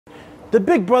The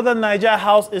Big Brother Naija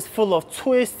house is full of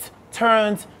twists,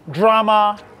 turns,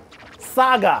 drama,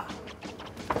 saga.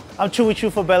 I'm Chuey Chu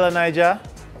for Bella Naija.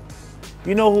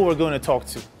 You know who we're going to talk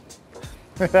to.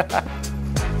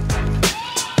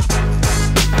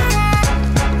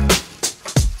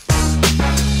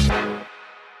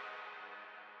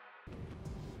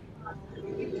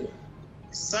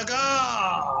 Saga!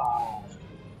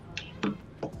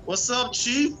 What's up,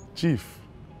 Chief? Chief,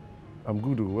 I'm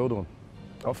good. Well done.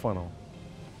 Have fun now.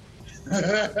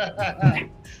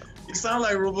 You sound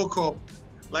like Robocop.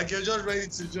 Like you're just ready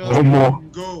to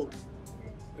just go.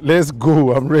 Let's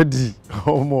go. I'm ready.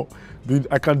 Dude,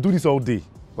 I can do this all day,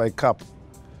 like Cap.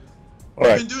 All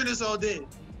right. You've been doing this all day.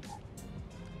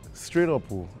 Straight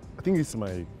up, I think it's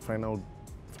my final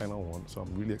one, so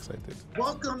I'm really excited.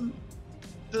 Welcome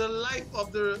to the life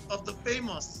of the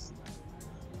famous.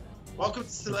 Welcome to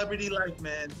celebrity life,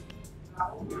 man.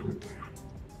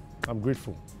 I'm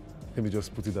grateful. Let me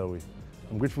just put it that way.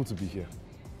 I'm grateful to be here.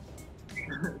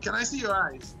 Can I see your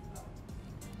eyes?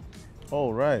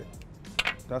 All right.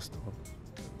 That's done.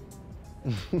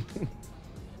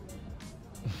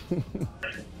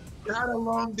 You had a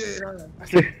long day, huh?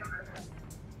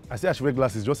 I say I should wear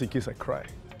glasses just in case I cry.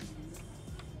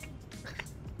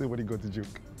 Nobody got the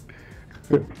joke.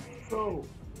 So,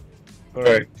 all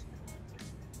right.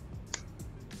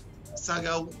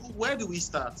 Saga, where do we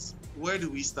start? Where do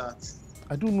we start?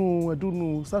 I don't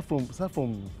know. Start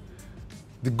from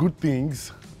the good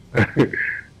things.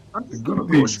 I'm just gonna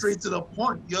go straight to the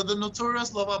point. You're the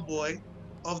notorious lover boy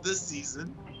of this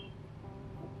season.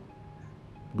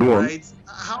 Go on. Right?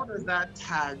 How does that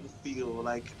tag feel?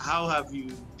 Like, how have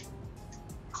you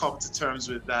come to terms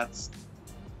with that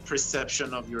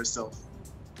perception of yourself?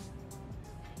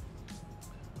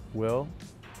 Well,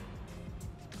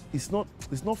 it's not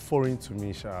foreign to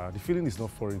me, Sha. The feeling is not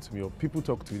foreign to me, or people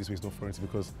talk to me this way, it's not foreign to me,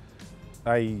 because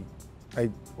I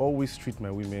always treat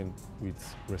my women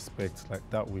with respect, like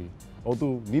that way.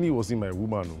 Although Nini wasn't my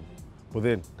woman, but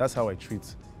then that's how I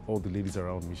treat all the ladies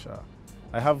around me, Sha.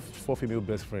 I have 4 female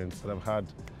best friends that I've had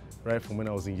right from when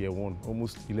I was in year 1,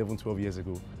 almost 11, 12 years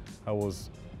ago. I was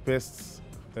best,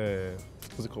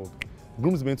 what's it called?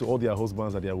 Groomsmen to all their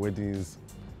husbands at their weddings.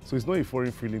 So it's not a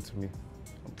foreign feeling to me.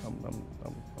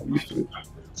 I'm used to it.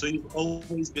 So you've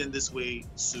always been this way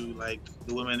to like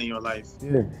the women in your life?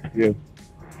 Yeah,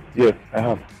 I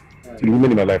have. To the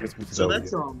women in my life. So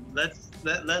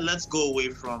let's go away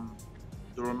from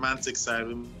the romantic side.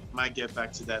 We might get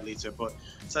back to that later. But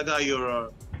Saga,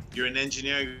 you're an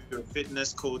engineer, you're a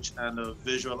fitness coach, and a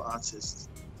visual artist,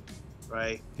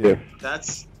 right? Yeah.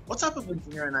 That's what type of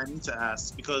engineering I need to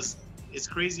ask, because it's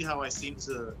crazy how I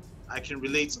can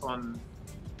relate on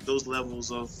those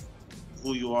levels of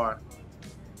who you are.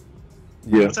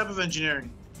 Yeah. What type of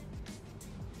engineering?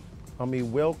 I'm a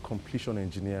well completion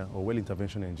engineer or well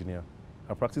intervention engineer.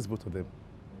 I practiced both of them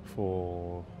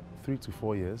for 3 to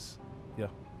 4 years. Yeah.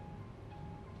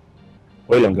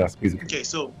 Oil and gas, basically. Okay,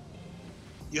 so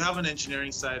you have an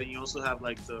engineering side and you also have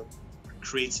like the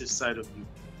creative side of you.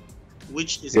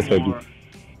 Which is more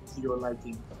to your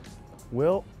liking?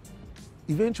 Well,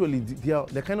 eventually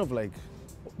they're kind of like,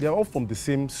 they're all from the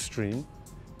same stream,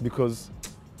 because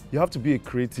you have to be a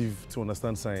creative to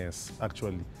understand science,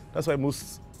 actually. That's why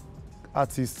most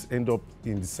artists end up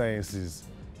in the sciences.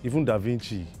 Even Da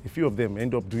Vinci, a few of them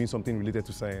end up doing something related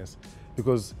to science,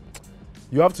 because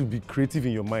you have to be creative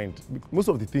in your mind. Most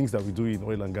of the things that we do in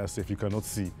oil and gas, if you cannot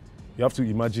see, you have to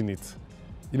imagine it.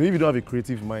 You know, if you don't have a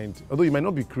creative mind, although you might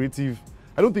not be creative,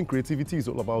 I don't think creativity is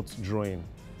all about drawing,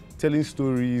 telling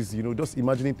stories, you know, just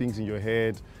imagining things in your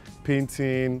head,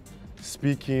 painting,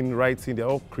 speaking, writing, they're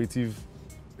all creative,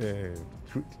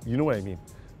 you know what I mean?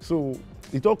 So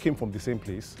it all came from the same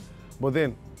place. But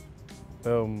then,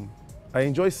 I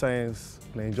enjoy science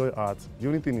and I enjoy art. The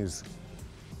only thing is,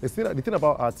 the thing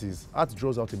about art is, art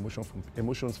draws out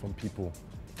emotions from people.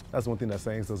 That's one thing that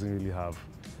science doesn't really have.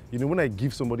 You know, when I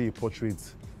give somebody a portrait,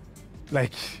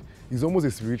 like, it's almost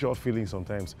a spiritual feeling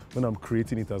sometimes when I'm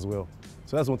creating it as well.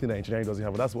 So that's one thing that engineering doesn't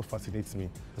have, but that's what fascinates me.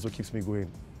 That's what keeps me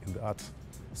going in the art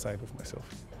side of myself.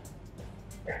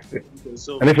 Okay,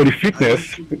 so and then for the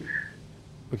fitness,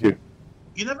 okay.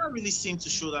 You never really seem to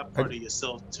show that part of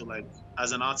yourself to, like,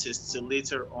 as an artist, till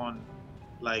later on,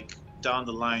 like, down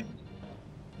the line.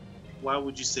 Why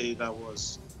would you say that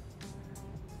was?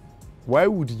 Why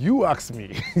would you ask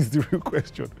me? Is the real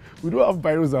question. We don't have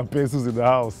biros and pencils in the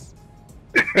house.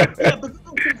 Yeah, but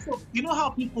so, you know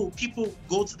how people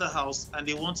go to the house and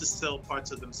they want to sell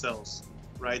parts of themselves,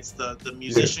 right? The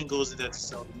musician goes there to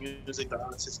sell the music, the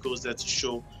artist goes there to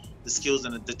show the skills,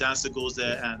 and the dancer goes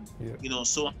there and you know,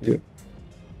 so on. Yeah.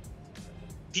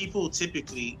 People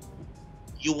typically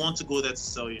you want to go there to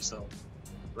sell yourself,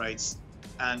 right?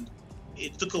 And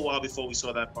it took a while before we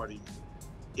saw that party.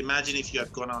 Imagine if you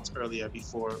had gone out earlier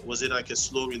before. Was it like a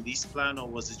slow release plan, or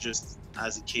was it just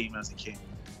as it came, as it came?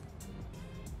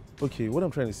 Okay, what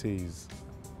I'm trying to say is,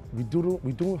 we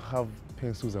don't have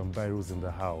pencils and biros in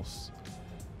the house.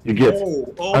 You get.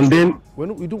 Oh, And then We're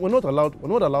not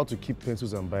allowed to keep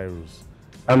pencils and biros.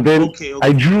 and then Okay,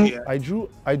 I drew. yeah. I drew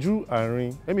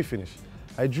Arin. Let me finish.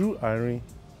 I drew Arin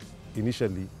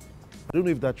initially. I don't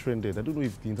know if that trended. I don't know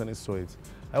if the internet saw it.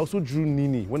 I also drew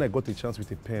Nini when I got a chance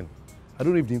with a pen. I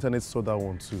don't know if the internet saw that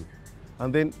one too.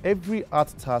 And then every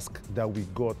art task that we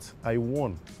got, I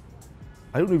won.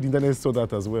 I don't know if the internet saw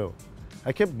that as well.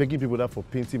 I kept begging people that for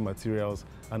painting materials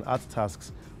and art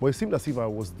tasks, but it seemed as if I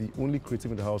was the only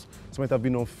creative in the house, so it might have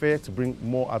been unfair to bring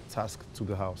more art tasks to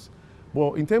the house.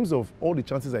 But in terms of all the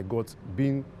chances I got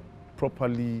being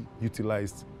properly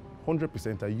utilized,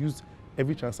 100%, I used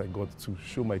every chance I got to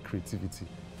show my creativity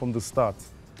from the start.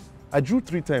 I drew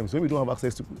 3 times when we don't have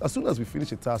access to, as soon as we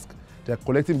finish a task, they're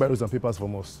collecting biros and papers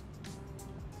from us.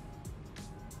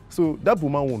 So that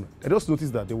Buma one, I just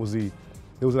noticed that there was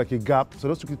like a gap, so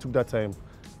I just quickly took that time,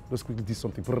 just quickly did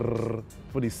something before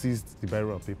they seized the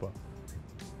biro and paper.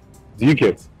 Do you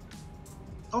get?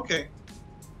 Okay.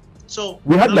 So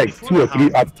We had now like before 2 the or 3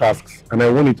 house- art tasks, and I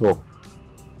won it all.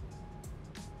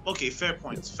 Okay, fair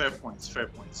points,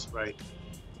 right?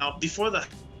 Now, before the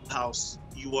house,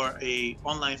 you were a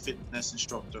online fitness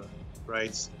instructor,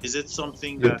 right? Is it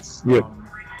something that Yeah.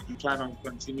 you plan on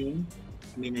continuing?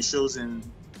 I mean, it shows in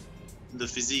the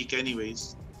physique,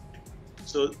 anyways.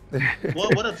 So,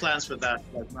 what are plans for that?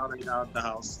 Like now that you're out of the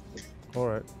house. All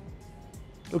right.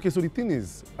 Okay, so the thing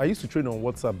is, I used to train on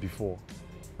WhatsApp before.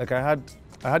 Like I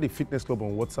had a fitness club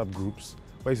on WhatsApp groups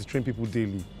where I used to train people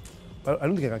daily. But I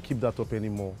don't think I can keep that up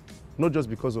anymore. Not just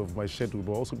because of my schedule,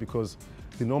 but also because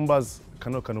the numbers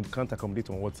can't accommodate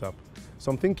on WhatsApp.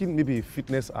 So I'm thinking maybe a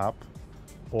fitness app,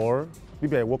 or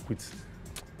maybe I work with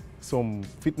some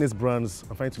fitness brands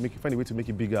and find a way to make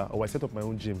it bigger, or I set up my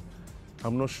own gym.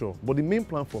 I'm not sure. But the main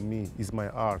plan for me is my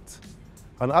art.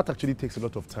 And art actually takes a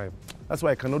lot of time. That's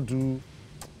why I can't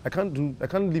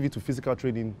leave it to physical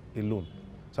training alone.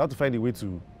 So I have to find a way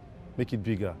to make it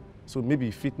bigger. So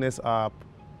maybe fitness app,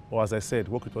 or as I said,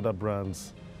 work with other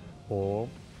brands, or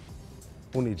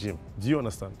own a gym. Do you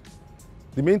understand?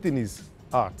 The main thing is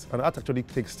art, and art actually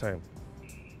takes time.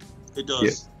 It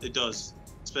does. Yeah. It does.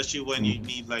 Especially when you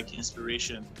need like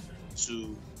inspiration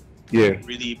to Yeah.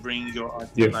 really bring your art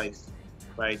Yes. to life,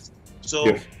 right? So,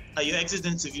 Yes. at your exit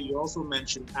interview, you also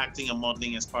mentioned acting and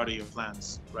modeling as part of your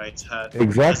plans, right?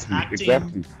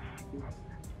 Exactly.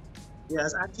 Yeah,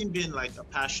 has acting been like a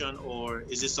passion, or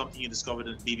is this something you discovered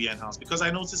in the BBN house? Because I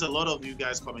noticed a lot of you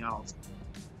guys coming out.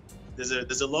 There's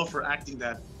a love for acting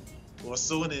that was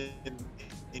sown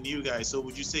in you guys. So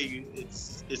would you say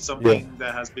it's something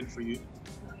that has been for you?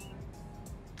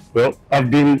 Well, I've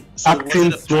been So acting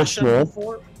was it a so passion small.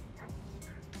 before?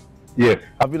 Yeah.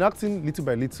 I've been acting little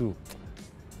by little.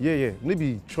 Yeah.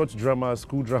 Maybe church dramas,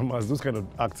 school dramas, those kind of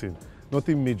acting.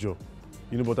 Nothing major.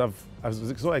 But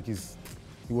it's not like it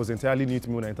was entirely new to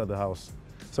me when I entered the house.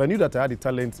 So I knew that I had a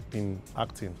talent in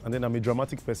acting, and then I'm a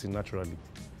dramatic person naturally.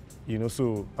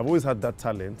 So I've always had that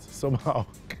talent somehow.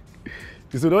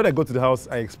 So when I got to the house,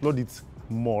 I explored it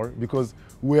more because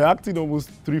we're acting almost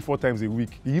 3-4 times a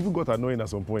week. It even got annoying at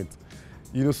some point.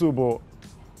 But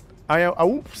I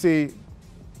won't say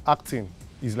acting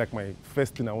is like my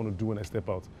first thing I want to do when I step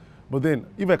out. But then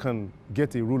if I can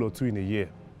get a role or 2 in a year,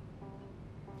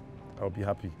 I'll be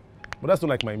happy. But that's not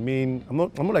like my main, I'm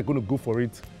not like going to go for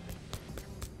it,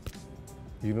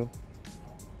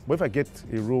 But if I get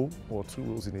a role or 2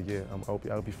 roles in a year,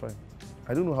 I'll be fine.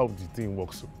 I don't know how the thing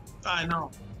works. So. I know.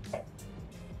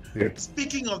 Yeah.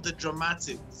 Speaking of the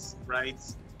dramatics, right?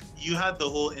 You had the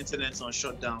whole internet on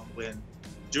shutdown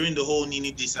during the whole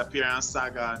Nini disappearance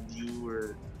saga, and you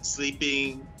were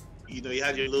sleeping. You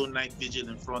had your little night vigil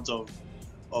in front of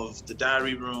the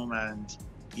diary room, and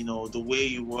the way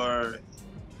you were.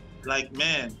 Like,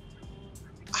 man,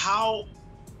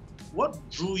 what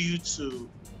drew you to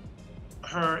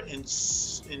her in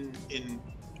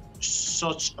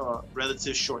such a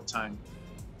relative short time,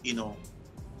 in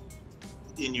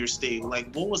your stay?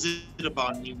 Like, what was it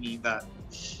about Nini that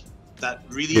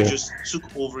really just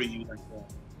took over you like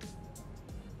that?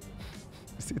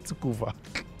 It took over.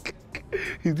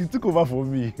 It took over for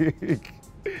me.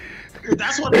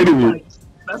 That's what it looked like.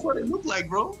 That's what it looked like,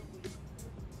 bro.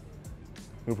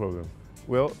 No problem.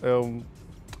 Well,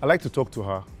 I like to talk to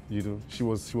her. She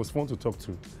was fun to talk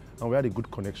to, and we had a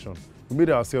good connection. We made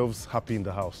ourselves happy in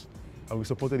the house, and we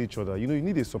supported each other. You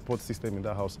need a support system in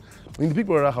that house. In the Big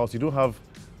Brother house, you don't have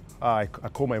I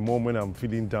call my mom when I'm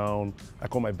feeling down. I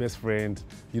call my best friend.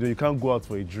 You know, you can't go out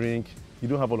for a drink. You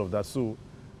don't have all of that. So,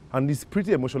 and it's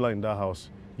pretty emotional in that house.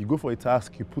 You go for a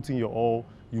task, you put in your all,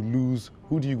 you lose.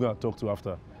 Who do you go and talk to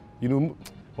after? You know,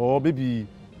 or maybe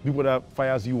people that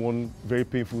fires you one very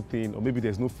painful thing, or maybe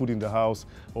there's no food in the house,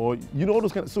 or you know, all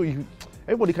those kind of, so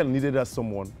everybody kind of needed that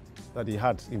someone that they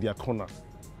had in their corner.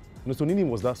 You know, so Nini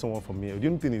was that someone for me. The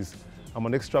only thing is, I'm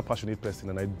an extra passionate person,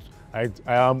 and I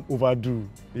am overdue.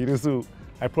 You know, so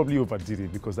I probably overdid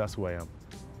it because that's who I am.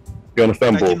 You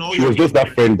understand, like, Bob? She was just that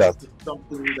friend that.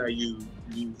 Something that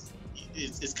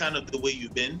it's kind of the way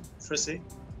you've been, per se.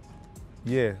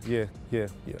 Yeah. You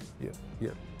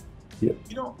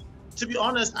know, to be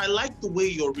honest, I like the way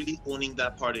you're really owning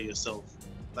that part of yourself.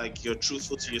 Like, you're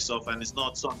truthful to yourself, and it's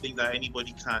not something that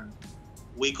anybody can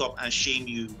wake up and shame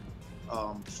you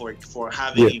for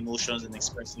having emotions and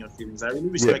expressing your feelings. I really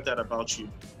respect that about you,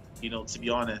 you know, to be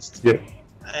honest. Yeah.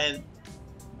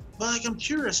 But like, I'm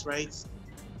curious, right?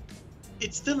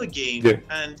 It's still a game,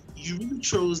 and you really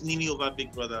chose Nini over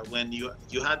Big Brother when you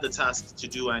had the task to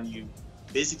do, and you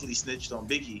basically snitched on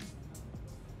Biggie.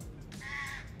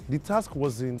 The task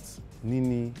wasn't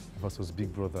Nini versus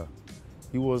Big Brother.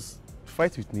 It was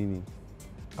fight with Nini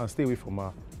and stay away from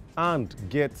her and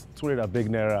get 200 Abeg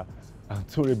Naira and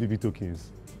 200 BB tokens.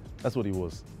 That's what it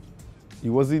was. It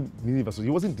wasn't Nini versus. It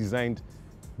wasn't designed,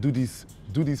 do this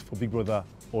for Big Brother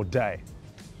or die.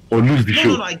 Or lose the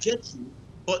show. No, I get you.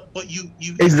 But you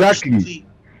exactly.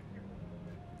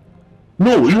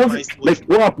 No, it wasn't. Like,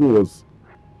 what happened was.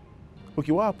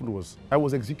 Okay, what happened was I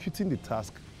was executing the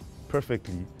task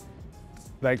perfectly.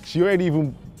 Like, she already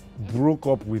even broke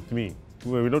up with me.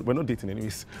 We're not dating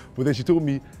anyways. But then she told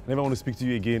me, I never want to speak to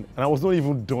you again. And I was not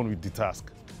even done with the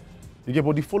task.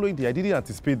 But the following day, I didn't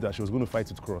anticipate that she was going to fight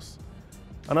with Cross.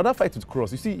 Another fight with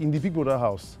Cross. You see, in the Big Brother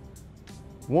house,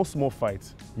 one small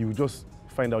fight, you just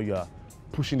find out you are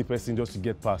pushing the person just to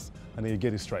get past, and then you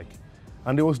get a strike.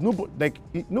 And there was nobody,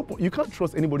 you can't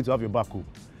trust anybody to have your back.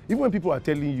 Even when people are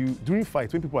telling you, during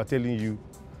fights, when people are telling you,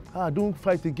 don't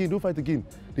fight again,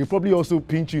 they probably also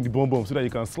pinch you in the bum so that you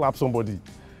can slap somebody.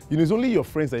 You know, it's only your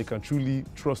friends that you can truly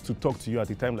trust to talk to you at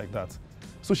a time like that.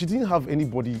 So she didn't have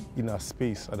anybody in her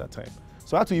space at that time.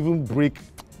 So I had to even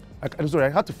I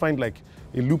had to find like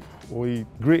a loop or a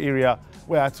gray area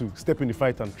where I had to step in the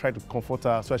fight and try to comfort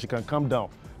her so that she can calm down,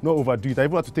 not overdo it. I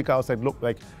even had to take her outside,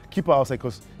 keep her outside,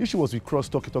 because if she was with Cross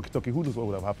talking, who knows what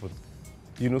would have happened?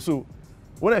 You know, so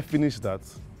when I finished that,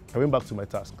 I went back to my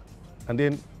task. And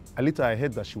then later I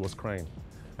heard that she was crying.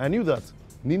 I knew that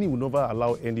Nini would never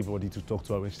allow anybody to talk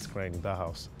to her when she's crying in that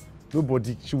house.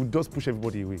 Nobody, she would just push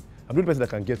everybody away. I'm the only person that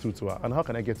can get through to her. And how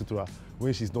can I get through to her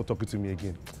when she's not talking to me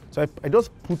again? So I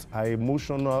just put her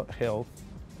emotional health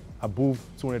above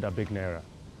 200 Abeg Naira.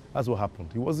 That's what happened.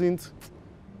 It wasn't,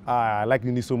 I like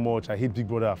Nini so much, I hate Big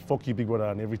Brother, fuck you Big Brother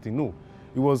and everything. No,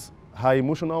 it was her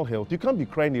emotional health. You can't be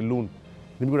crying alone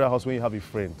in the Big Brother house when you have a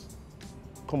friend.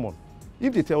 Come on.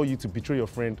 If they tell you to betray your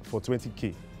friend for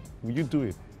 20K, will you do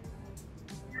it?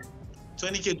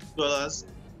 $20K?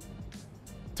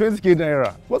 20K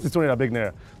Naira. What's the 200 Abeg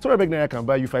Naira? 200 Abeg Naira can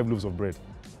buy you 5 loaves of bread.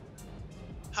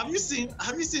 Have you seen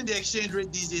the exchange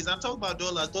rate these days? I'm talking about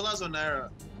dollars or Naira.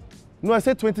 No, I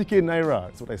said 20K Naira.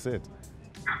 That's what I said.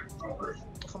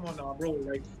 Come on now, bro.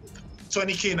 Like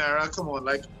 20K Naira. Come on,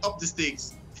 like up the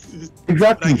stakes.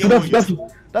 Exactly. Like,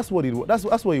 that's what it was.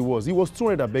 That's what it was. It was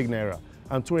 200 Abeg Naira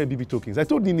and 200 BB tokens. I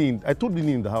told Nini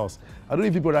in the house. I don't know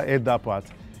if people heard that part.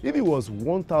 If it was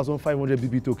 1,500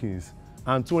 BB tokens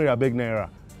and 200 Abeg Naira,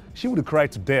 she would have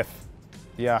cried to death.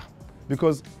 Yeah,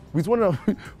 because with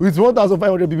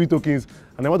 1,500 BB tokens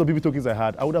and the amount of BB tokens I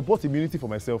had, I would have bought immunity for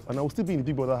myself and I would still be in the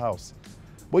Big Brother house.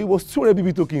 But it was 200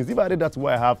 BB tokens. If I added that to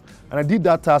what I have, and I did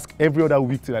that task every other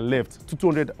week till I left,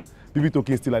 200 BB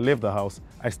tokens till I left the house,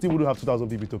 I still wouldn't have 2,000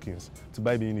 BB tokens to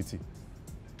buy immunity.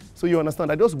 So you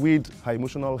understand, I just weighed her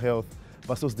emotional health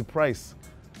versus the price.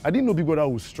 I didn't know Big Brother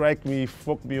would strike me,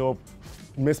 fuck me up,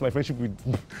 mess my friendship with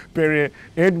Perry,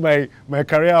 end my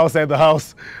career outside the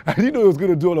house. I didn't know he was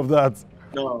going to do all of that.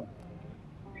 No.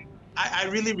 I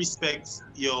really respect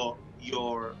your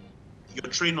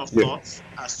train of thoughts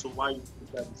as to why you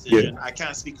took that decision. I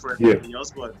can't speak for everybody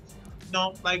else, but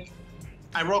no, like,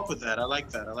 I rock with that. I like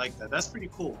that. That's pretty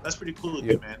cool. That's pretty cool of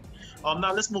you, man.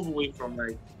 Now let's move away from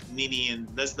like Nini and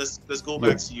let's go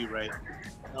back to you, right?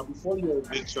 Now before your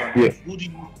eviction,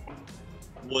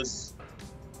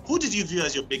 who did you view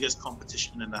as your biggest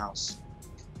competition in the house?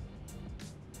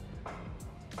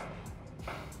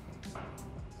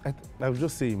 I would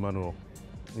just say Emmanuel.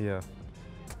 Yeah.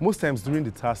 Most times during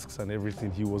the tasks and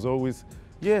everything, he was always,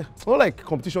 not like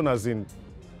competition as in,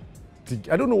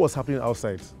 I don't know what's happening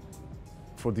outside.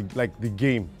 for the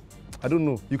game. I don't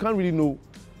know. You can't really know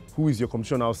who is your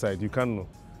competition outside. You can't know.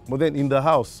 But then in the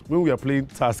house, when we are playing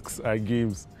tasks and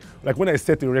games, like when I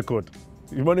set a record,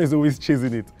 Imano is always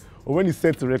chasing it. Or when he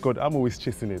sets a record, I'm always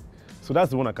chasing it. So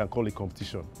that's the one I can call a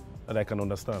competition that I can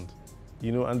understand.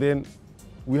 You know, and then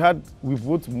we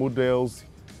both models.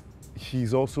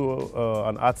 He's also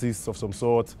an artist of some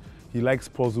sort. He likes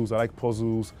puzzles, I like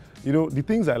puzzles. You know, the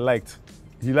things I liked,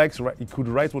 he could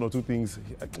write one or two things,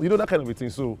 you know, that kind of a thing.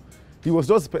 So he was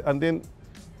just, and then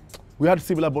we had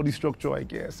similar body structure, I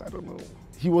guess, I don't know.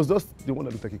 He was just the one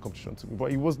that looked like a competition to me,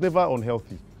 but he was never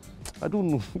unhealthy. I don't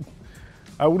know.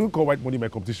 I wouldn't call White Money my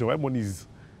competition. White Money is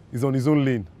on his own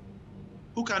lane.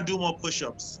 Who can do more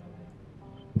push-ups?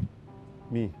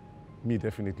 Me,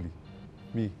 definitely.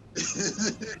 Me.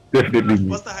 Definitely me.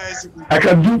 What's the highest you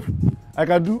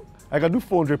can do? I can do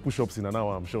 400 push-ups in an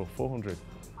hour, I'm sure. 400.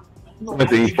 No, I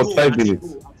think for 5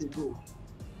 minutes.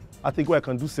 I think I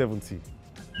can do 70.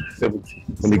 70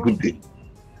 on a good day.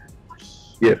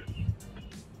 Yeah.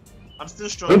 I'm still I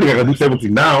struggling. don't think I can do 70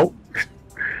 now.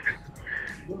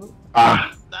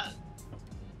 That,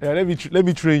 Yeah, let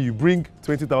me train you. Bring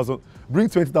 $20,000. Bring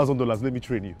 $20,000. Let me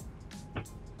train you.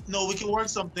 no, we can work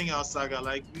something out, Saga.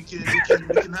 Like we can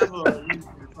have a.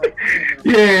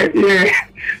 Yeah.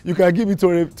 You can give me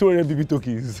 200 BB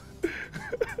tokens.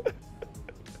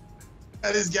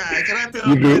 That is guy. Can I pay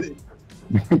on credit?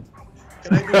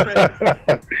 Can I go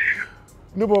credit?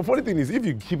 No, but funny thing is, if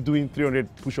you keep doing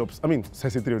 300 push-ups, I mean, I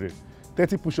say 300,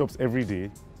 30 push-ups every day,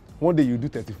 one day you do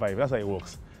 35. That's how it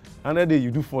works. Another day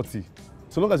you do 40.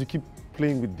 So long as you keep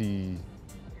playing with the.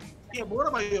 Yeah, but what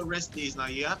about your rest days now?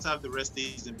 You have to have the rest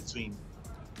days in between.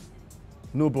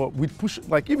 No, but with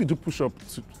if you do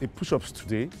push-ups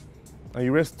today, and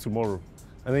you rest tomorrow,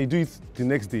 and then you do it the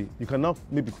next day, you can now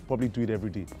probably do it every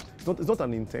day. It's not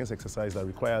an intense exercise that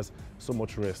requires so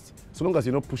much rest, so long as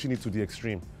you're not pushing it to the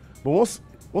extreme. But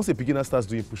once a beginner starts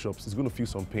doing push-ups, it's going to feel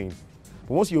some pain.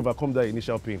 But once you overcome that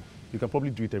initial pain, you can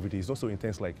probably do it every day. It's not so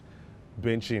intense like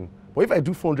benching. But if I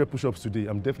do 400 push-ups today,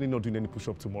 I'm definitely not doing any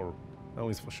push-up tomorrow. That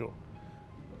one is for sure.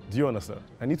 Do you understand?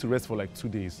 I need to rest for like 2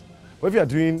 days. But if you are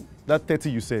doing that 30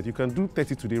 you said, you can do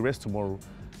 30 today, rest tomorrow.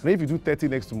 And if you do 30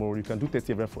 next tomorrow, you can do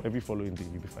 30 every following day.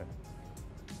 You'll be fine.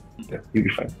 Yeah, you'll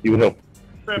be fine. It will help.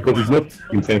 Because it's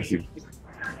not intensive.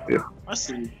 Yeah. I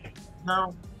see.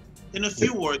 Now, in a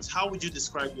few words, how would you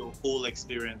describe your whole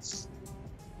experience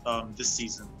this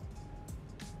season?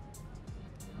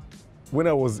 When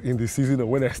I was in the season or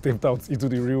when I stepped out into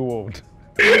the real world?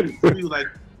 Like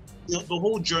the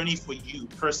whole journey for you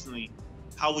personally,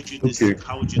 how would you describe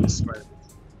it?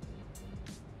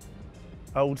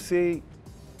 I would say,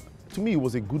 to me, it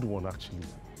was a good one actually,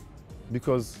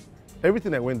 because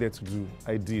everything I went there to do,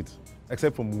 I did,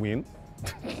 except from win,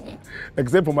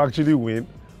 except from actually win.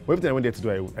 But everything I went there to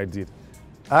do, I did.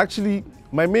 Actually,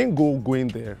 my main goal going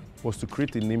there was to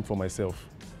create a name for myself.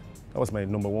 That was my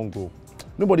 #1 goal.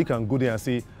 Nobody can go there and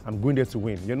say, I'm going there to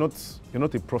win. You're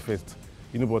not a prophet,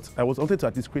 you know, but I wanted to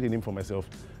at least create a name for myself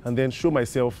and then show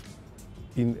myself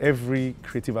in every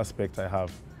creative aspect I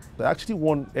have. I actually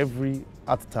won every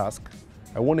art task.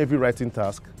 I won every writing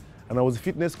task. And I was a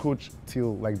fitness coach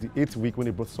till like the 8th week when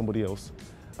they brought somebody else.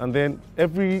 And then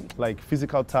every like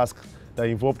physical task that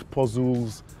involved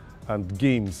puzzles and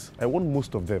games, I won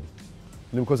most of them.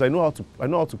 You know, because I know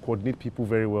how to coordinate people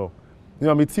very well. You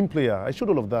know, I'm a team player. I showed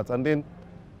all of that. And then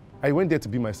I went there to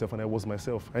be myself and I was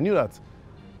myself. I knew that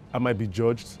I might be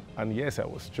judged. And yes, I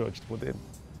was judged. But then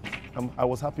I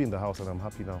was happy in the house and I'm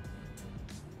happy now.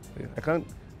 Yeah,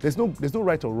 there's no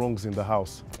right or wrongs in the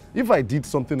house. If I did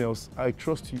something else, I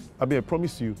trust you. I mean, I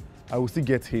promise you, I will still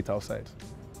get hate outside.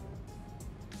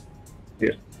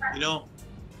 Yeah. You know,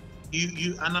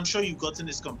 you and I'm sure you've gotten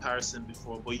this comparison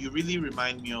before, but you really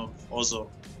remind me of Ozo.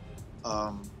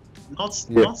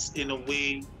 Not in a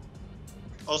way,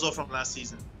 Ozo from last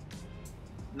season.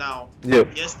 Now,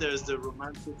 yes, there's the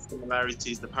romantic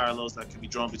similarities, the parallels that can be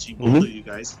drawn between both of you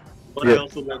guys. But I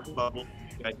also like about both of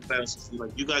you guys.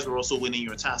 Like you guys were also winning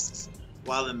your tasks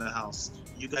while in the house.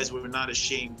 You guys were not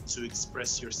ashamed to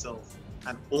express yourself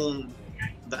and own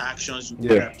the actions you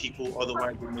did that people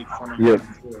otherwise would make fun of you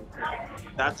for.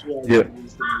 That's why I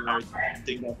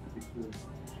think that's pretty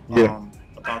cool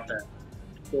about that.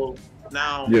 So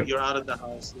now you're out of the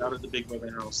house, you're out of the Big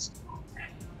Brother house.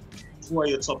 Who are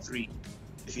your top 3?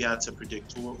 If you had to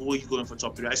predict, who are you going for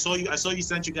top 3? I saw you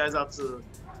sent you guys out to.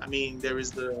 I mean, there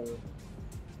is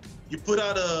you put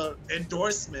out a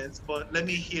endorsement, but let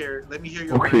me hear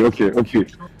your.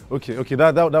 Okay.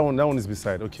 That one is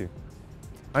beside. Okay,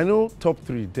 I know top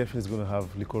 3 definitely is going to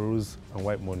have Licorice and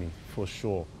White Money for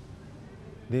sure.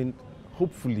 Then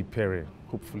hopefully Perry,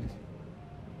 hopefully.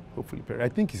 Hopefully, Perry. I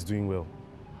think he's doing well.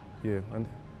 Yeah, and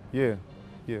yeah.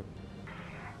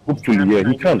 Hopefully, yeah,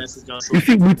 he can. You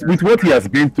see, with what he has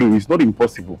been through, it's not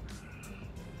impossible.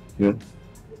 Yeah.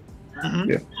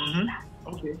 Yeah.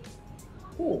 Okay.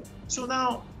 Cool. So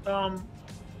now,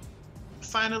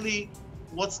 finally,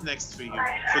 what's next for you?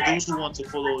 For those who want to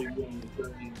follow you on the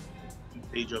journey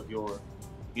stage of your,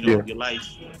 your life,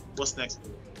 what's next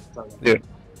for you? Yeah.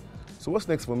 So what's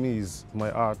next for me is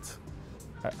my art.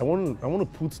 I want to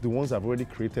put the ones I've already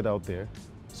created out there.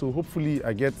 So hopefully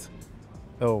I get,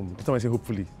 what time I say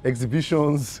hopefully,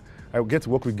 exhibitions. I get to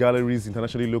work with galleries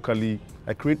internationally, locally.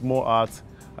 I create more art.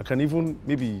 I can even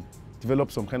maybe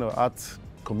develop some kind of art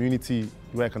community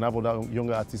where I can have other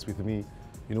younger artists with me,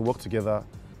 work together.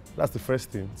 That's the first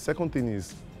thing. Second thing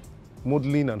is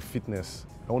modeling and fitness.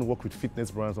 I want to work with fitness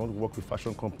brands. I want to work with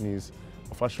fashion companies,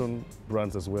 or fashion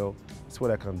brands as well. It's what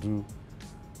I can do.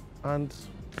 And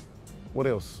what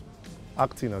else?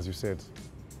 Acting, as you said.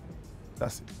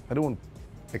 That's it. I don't want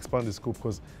to expand the scope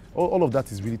because all of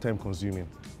that is really time consuming.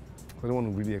 I don't want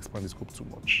to really expand the scope too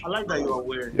much. I like that you're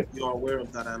aware. Yeah. You're aware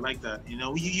of that. I like that. You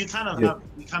kind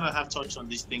of have touched on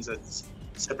these things at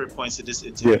separate points in this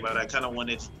interview, but I kind of want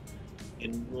it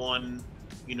in one,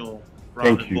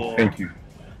 roundabout. Thank you.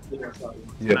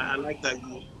 Yeah. I like that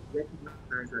you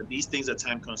recognize that these things are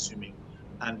time consuming,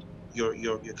 and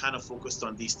you're kind of focused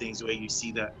on these things where you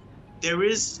see that there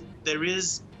is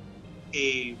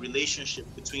a relationship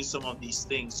between some of these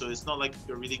things. So it's not like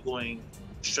you're really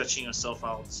stretching yourself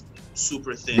out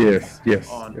super thin. Yes.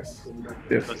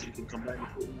 Because you can combine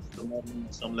the modeling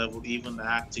at some level, even the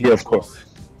acting. Yeah, of course.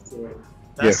 So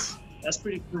that's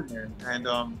pretty cool, man.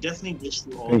 And definitely wish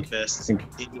you all the best in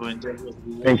your endeavors.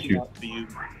 Thank you. For you.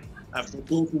 For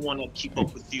those who want to keep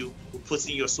up with you, we're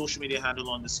putting your social media handle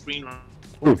on the screen.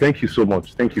 Oh, thank you so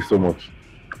much. Thank you.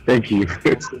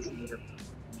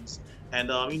 And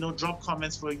drop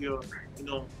comments for your,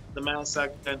 the man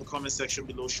Saga in the comment section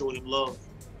below. Show him love.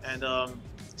 And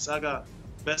Saga,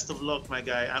 best of luck, my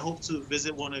guy. I hope to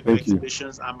visit one of your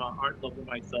exhibitions. I'm an art lover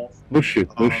myself. No shit.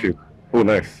 Oh,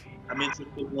 nice. I'm into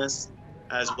fitness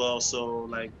as well, so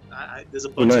there's a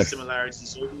bunch of similarities.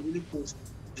 So it'd be really cool to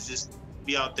just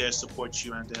be out there, support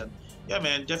you, and yeah,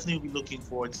 man, definitely be looking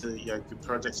forward to your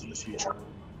projects in the future.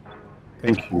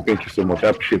 Thank you so much. I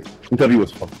appreciate it. Interview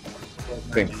was fun.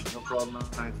 Thanks. No problem.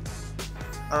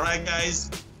 All right, guys,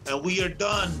 and we are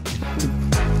done.